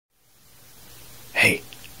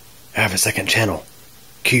I have a second channel,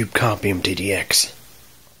 Cube Comp MTDX.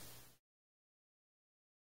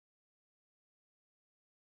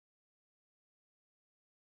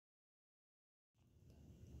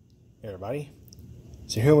 Hey everybody,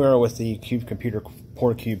 so here we are with the Cube Computer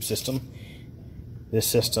Cube system. This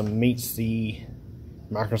system meets the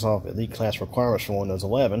Microsoft EliteClass requirements for Windows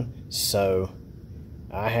 11, so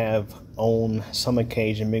I have on some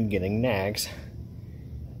occasion been getting nags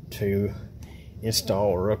to install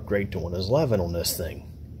or upgrade to Windows 11 on this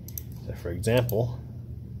thing. So for example,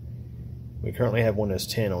 we currently have Windows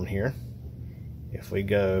 10 on here. If we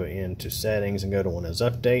go into settings and go to Windows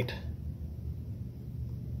Update,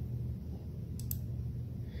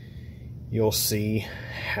 you'll see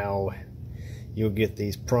how you'll get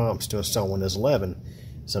these prompts to install Windows 11.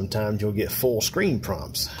 Sometimes you'll get full screen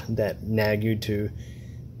prompts that nag you to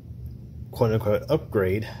quote-unquote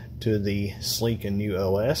upgrade to the sleek and new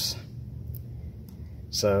OS.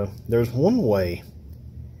 So there's one way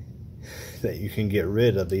that you can get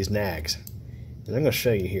rid of these nags, and I'm going to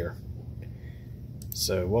show you here.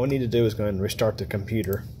 So what we need to do is go ahead and restart the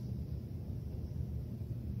computer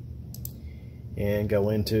and go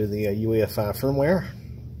into the UEFI firmware.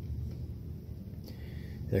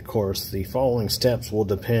 And of course, the following steps will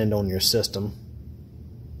depend on your system.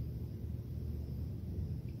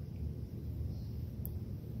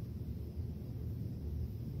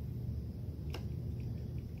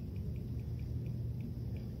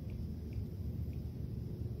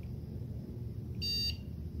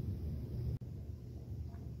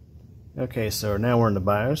 Okay, so now we're in the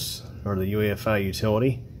BIOS, or the UEFI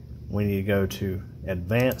utility. We need to go to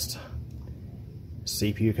Advanced,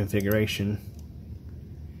 CPU Configuration,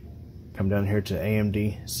 come down here to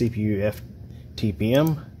AMD CPU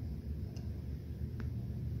FTPM,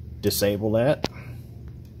 disable that.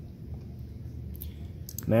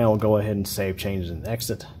 Now we'll go ahead and save changes and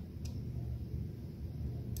exit.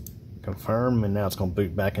 Confirm, and now it's going to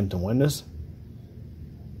boot back into Windows.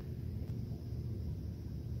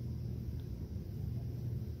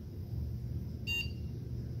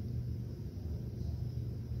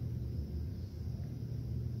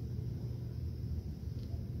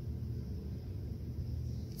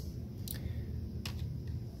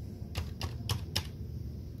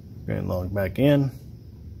 Go ahead and log back in.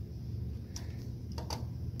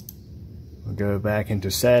 We'll go back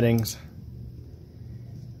into settings.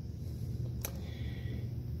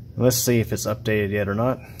 Let's see if it's updated yet or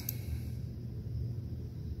not.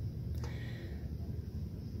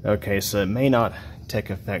 Okay, so it may not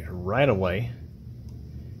take effect right away,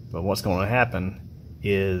 but what's going to happen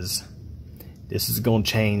is this is going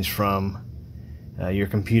to change from your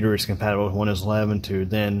computer is compatible with Windows 11 to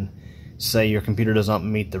then say your computer does not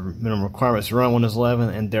meet the minimum requirements to run Windows 11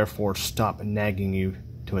 and therefore stop nagging you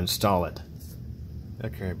to install it.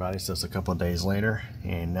 Okay everybody, so it's a couple of days later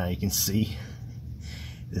and now you can see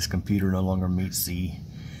this computer no longer meets the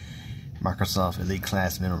Microsoft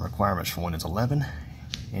EliteClass minimum requirements for Windows 11,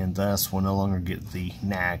 and thus will no longer get the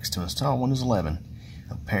nags to install Windows 11.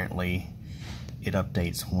 Apparently it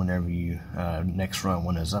updates whenever you next run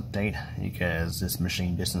Windows Update, because this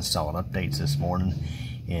machine just installed updates this morning.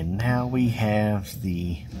 And now we have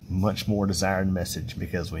the much more desired message,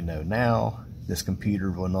 because we know now this computer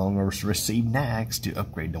will no longer receive nags to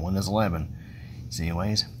upgrade to Windows 11. So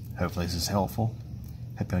anyways, hopefully this is helpful.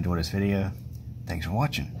 Hope you enjoyed this video. Thanks for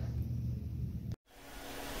watching.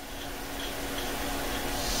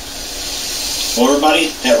 Well everybody,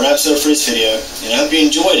 that wraps it up for this video, and I hope you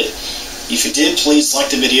enjoyed it. If you did, please like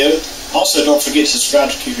the video. Also, don't forget to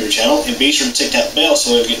subscribe to the computer channel, and be sure to tick that bell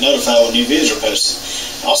so you'll get notified when new videos are posted.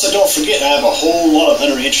 Also, don't forget I have a whole lot of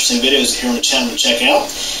other interesting videos here on the channel to check out.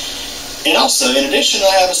 And also, in addition,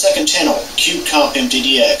 I have a second channel, Cube Comp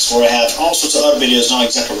MTDX, where I have all sorts of other videos not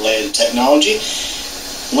exactly related to technology.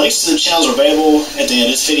 Links to the channels are available at the end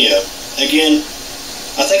of this video. Again,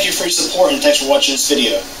 I thank you for your support and thanks for watching this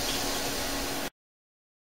video.